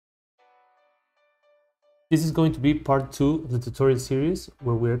This is going to be part 2 of the tutorial series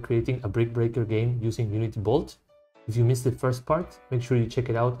where we are creating a brick breaker game using Unity Bolt. If you missed the first part, make sure you check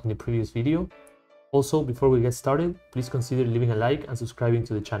it out in the previous video. Also, before we get started, please consider leaving a like and subscribing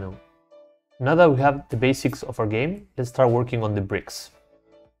to the channel. Now that we have the basics of our game, let's start working on the bricks.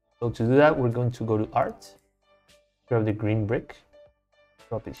 So to do that, we're going to go to Art, grab the green brick,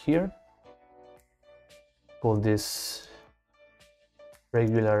 drop it here, call this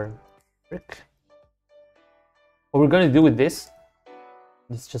regular brick. What we're going to do with this,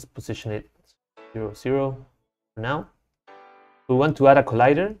 let's just position it 0, 0 for now. We want to add a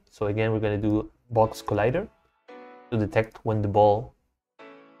collider, so again we're going to do box collider to detect when the ball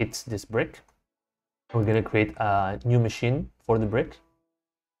hits this brick. We're going to create a new machine for the brick.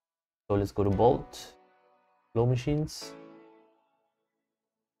 So let's go to Bolt, Flow Machines,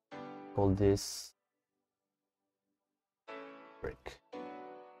 call this brick.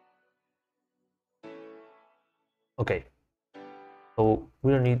 Okay, so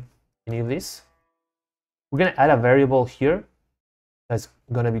we don't need any of this. We're gonna add a variable here that's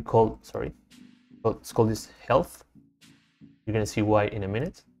gonna be called, let's call this health. You're gonna see why in a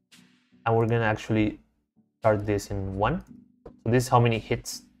minute. And we're gonna actually start this in 1. So this is how many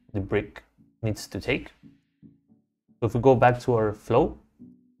hits the brick needs to take. So if we go back to our flow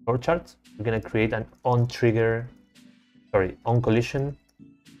chart, we're gonna create an on collision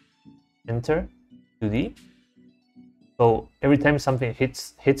enter 2D. So every time something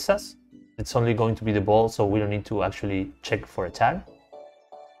hits us, it's only going to be the ball, so we don't need to actually check for a tag.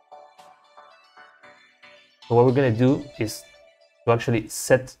 So what we're going to do is to actually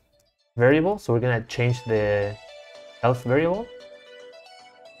set variable. So we're going to change the health variable.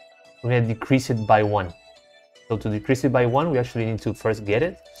 We're going to decrease it by 1. So to decrease it by 1, we actually need to first get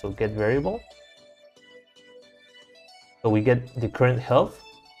it. So get variable. So we get the current health.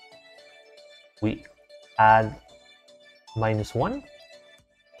 We add -1,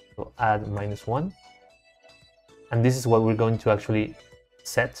 so add -1, and this is what we're going to actually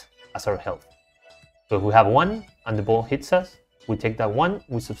set as our health. So if we have 1 and the ball hits us, we take that 1,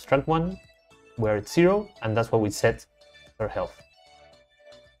 we subtract 1, we're at 0, and that's what we set as our health.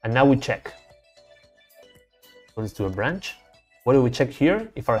 And now we check. So let's do a branch. What do we check here?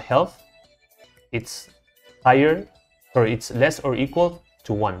 If our health it's it's less or equal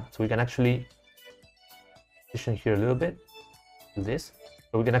to 1. So we can actually position here a little bit, do this.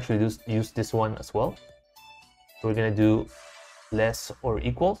 So we can actually use this one as well. So we're gonna do less or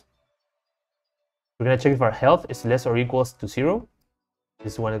equal. We're gonna check if our health is less or equals to 0.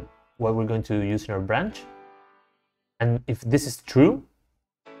 This is what we're going to use in our branch. And if this is true,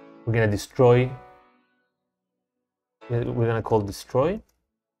 we're gonna destroy. We're gonna call destroy.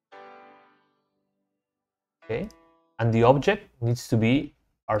 Okay, and the object needs to be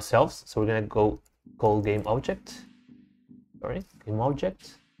ourselves. So we're gonna go call game object, game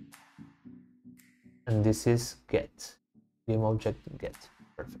object, and this is get, game object get,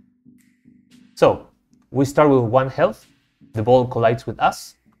 perfect. So we start with 1 health, the ball collides with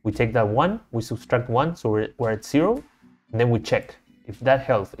us, we take that 1, we subtract 1, so we're at 0, and then we check. If that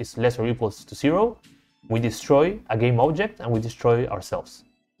health is less or equals to 0, we destroy a game object and we destroy ourselves,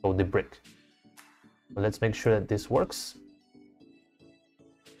 so the brick. So let's make sure that this works.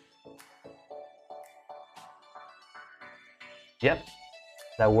 Yep,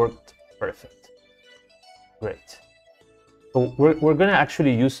 that worked perfect. Great. So we're going to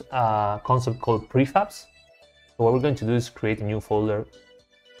actually use a concept called prefabs. So what we're going to do is create a new folder,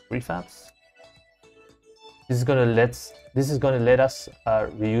 prefabs. This is going to let us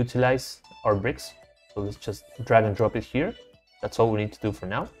reutilize our bricks. So let's just drag and drop it here. That's all we need to do for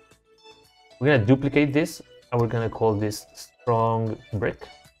now. We're going to duplicate this and we're going to call this strong brick.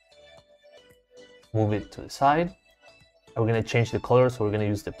 Move it to the side. We're going to change the color, so we're going to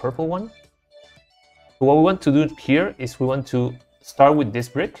use the purple one. So what we want to do here is we want to start with this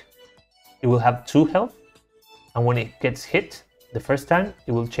brick. It will have 2 health, and when it gets hit the first time,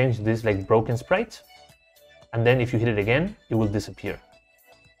 it will change this like broken sprite, and then if you hit it again, it will disappear.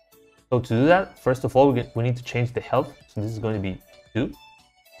 So to do that, first of all, we need to change the health. So this is going to be 2.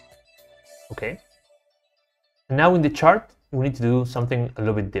 Okay. And now in the chart, we need to do something a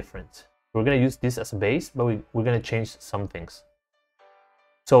little bit different. We're going to use this as a base, but we're going to change some things.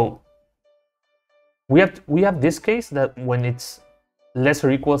 So we have this case that when it's less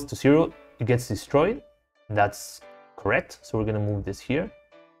or equals to 0, it gets destroyed. That's correct. So we're going to move this here.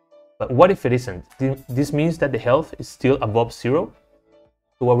 But what if it isn't? This means that the health is still above 0.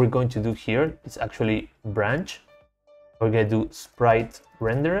 So what we're going to do here is actually branch. We're going to do sprite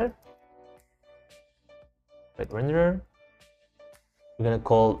renderer. We're going to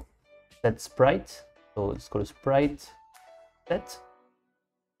call set sprite So let's go to sprite, set.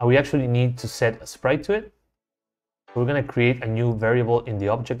 And we actually need to set a sprite to it. So we're going to create a new variable in the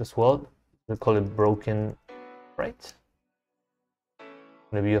object as well. We'll call it broken sprite.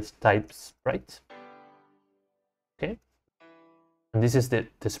 Going to be of type sprite. Okay. And this is the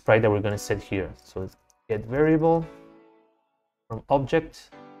sprite that we're going to set here. So let's get variable from object,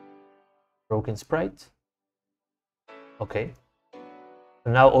 broken sprite. Okay.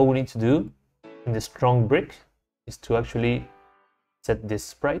 So now all we need to do in the strong brick is to actually set this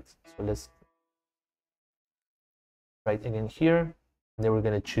sprite. So let's write again here. And then we're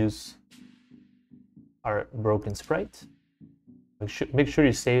going to choose our broken sprite. Make sure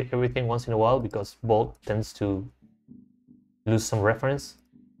you save everything once in a while because Bolt tends to lose some reference.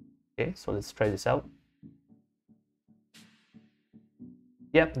 Okay, so let's try this out.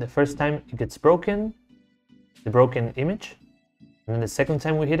 Yep, the first time it gets broken, the broken image. And then the second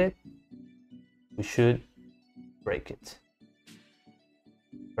time we hit it, we should break it.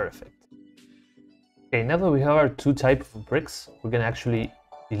 Perfect. Okay, now that we have our two types of bricks, we're going to actually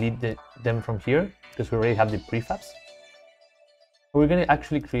delete them from here because we already have the prefabs. We're going to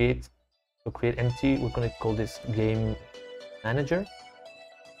actually create empty, we're going to call this game manager.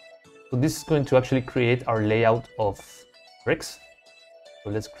 So this is going to actually create our layout of bricks. So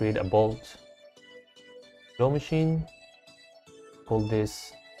let's create a Bolt flow machine. Call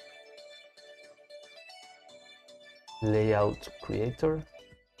this layout creator.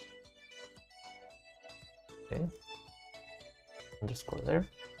 Okay. Underscore there.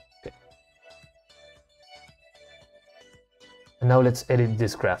 Okay. And now let's edit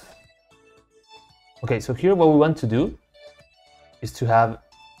this graph. Okay, so here what we want to do is to have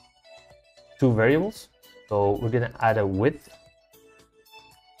two variables. So we're going to add a width.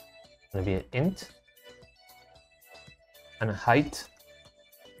 It's going to be an int. And a height.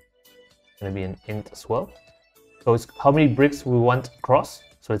 It's going to be an int as well. So it's how many bricks we want across.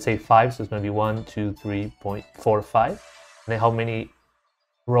 So let's say 5. So it's going to be 1, 2, 3, 4, 5. And then how many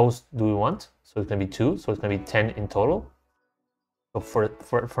rows do we want? So it's going to be 2. So it's going to be 10 in total. So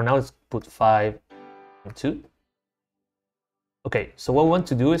for now, let's put 5 and 2. Okay, so what we want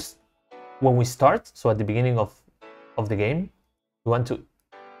to do is when we start, so at the beginning of the game, we want to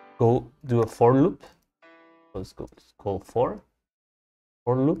go do a for loop. So let's call for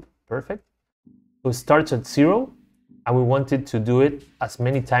loop. Perfect. So it starts at 0 and we wanted to do it as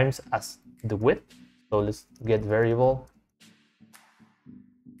many times as the width. So let's get variable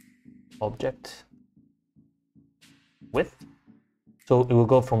object width. So it will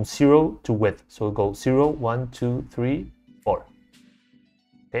go from 0 to width. So we'll go 0, 1, 2, 3, 4.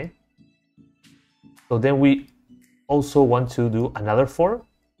 Okay. So then we also want to do another 4.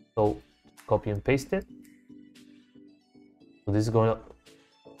 So copy and paste it. So this is going to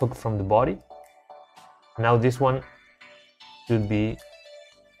hook from the body. Now this one should be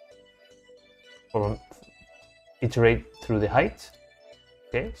from iterate through the height.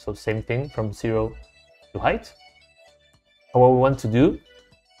 Okay, so same thing from 0 to height. And what we want to do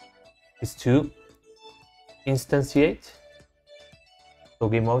is to instantiate. So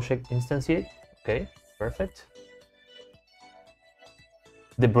game object instantiate. Okay, perfect.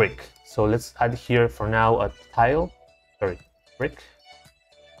 The brick. So let's add here for now a brick.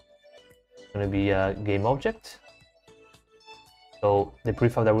 It's going to be a game object. So the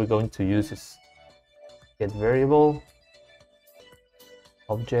prefab that we're going to use is get variable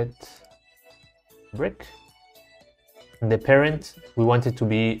object brick. And the parent, we want it to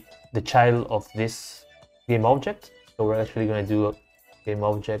be the child of this game object. So we're actually going to do a game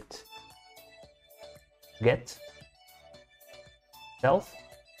object get self.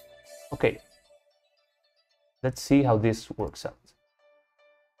 Okay, let's see how this works out.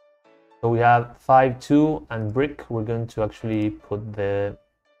 So we have 5, 2, and brick. We're going to actually put the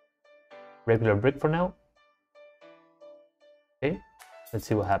regular brick for now. Okay, let's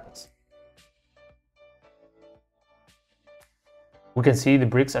see what happens. We can see the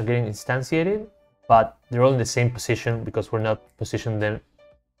bricks are getting instantiated, but they're all in the same position because we're not positioning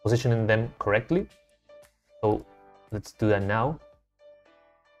them correctly. So let's do that now.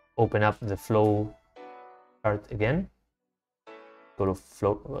 Open up the flow chart again. Go to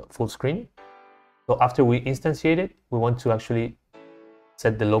full screen. So after we instantiate it, we want to actually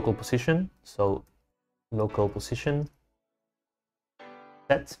set the local position. So local position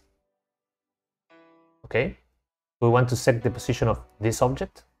set. Okay. We want to set the position of this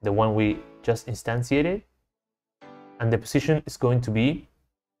object, the one we just instantiated. And the position is going to be,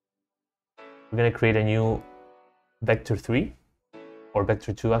 we're going to create a new vector 3 or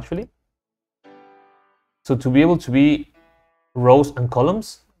vector 2 actually. So to be able to be rows and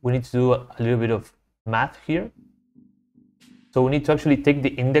columns, we need to do a little bit of math here. So we need to actually take the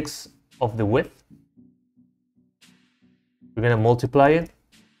index of the width. We're going to multiply it.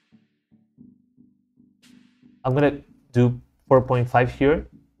 I'm going to do 4.5 here.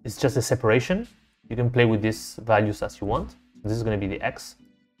 It's just a separation. You can play with these values as you want. This is going to be the x.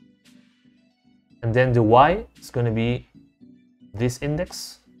 And then the y is going to be this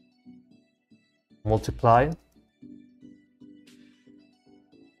index multiplied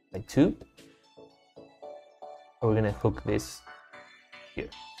by 2. So we're going to hook this here.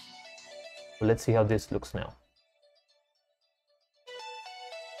 So let's see how this looks now.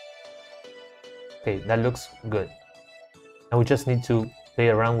 Okay, that looks good. Now we just need to play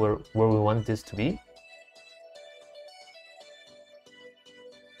around where we want this to be.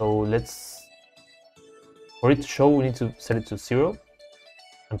 So for it to show, we need to set it to 0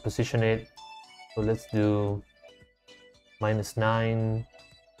 and position it. So let's do -9,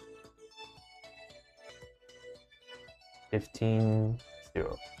 15,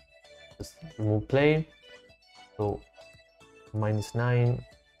 0. Just remove play. So -9,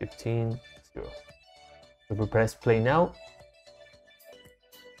 15, 0. If we press play now,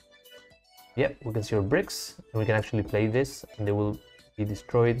 yep, we can see our bricks, and we can actually play this, and they will be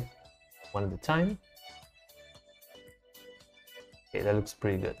destroyed one at a time. Okay, that looks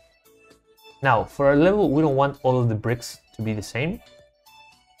pretty good. Now, for our level, we don't want all of the bricks to be the same.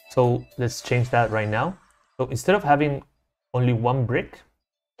 So let's change that right now. So instead of having only one brick,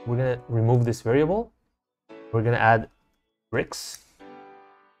 we're gonna remove this variable. We're gonna add bricks.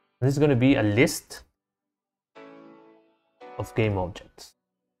 And this is gonna be a list of game objects.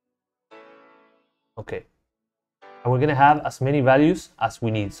 Okay. And we're gonna have as many values as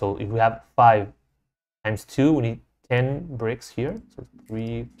we need. So if we have 5 times 2, we need 10 bricks here. So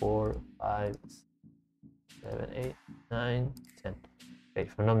 3, 4, 5, 7, 8, 9, 10. Okay,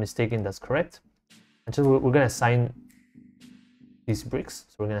 if I'm not mistaken, that's correct. And so we're gonna assign these bricks.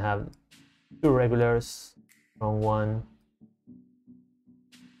 So we're gonna have 2 regulars, strong 1,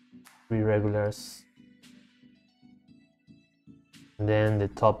 3 regulars, and then the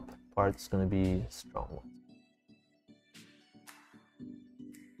top part is gonna be strong 1.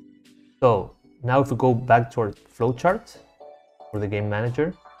 So now if we go back to our flowchart for the game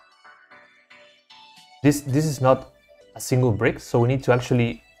manager, this is not a single brick, so we need to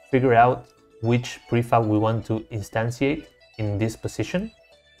actually figure out which prefab we want to instantiate in this position.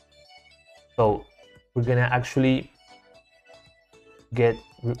 So we're gonna actually get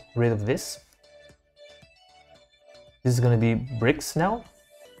rid of this. This is gonna be bricks now.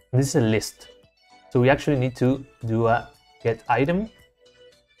 This is a list. So we actually need to do a get item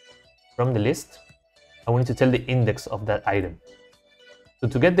from the list, and we need to tell the index of that item. So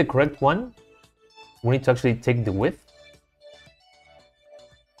to get the correct one, we need to actually take the width.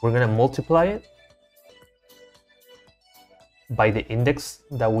 We're gonna multiply it by the index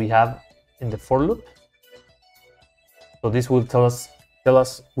that we have in the for loop. So this will tell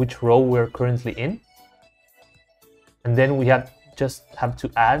us which row we're currently in. And then we just have to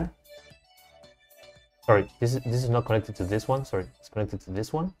add, sorry, this is not connected to this one, sorry, it's connected to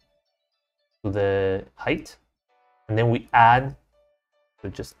this one, to the height. And then we add, so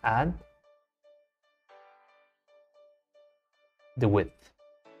just add the width,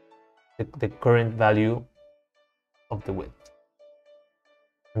 the current value of the width.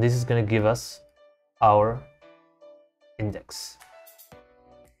 And this is going to give us our index.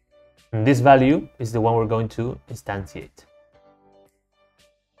 And this value is the one we're going to instantiate.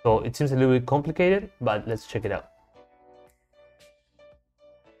 So it seems a little bit complicated, but let's check it out.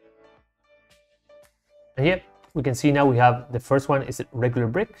 And yep, we can see now we have the first one is regular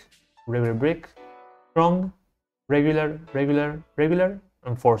brick, strong, regular, regular,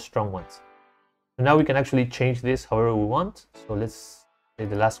 and 4 strong ones. So now we can actually change this however we want. So let's say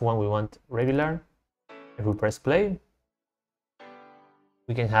the last one we want regular. If we press play,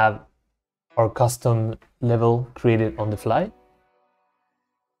 we can have our custom level created on the fly.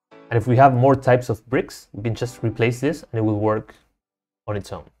 And if we have more types of bricks, we can just replace this and it will work on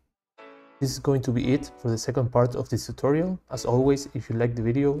its own. This is going to be it for the second part of this tutorial. As always, if you like the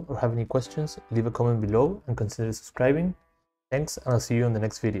video or have any questions, leave a comment below and consider subscribing. Thanks, and I'll see you on the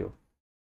next video.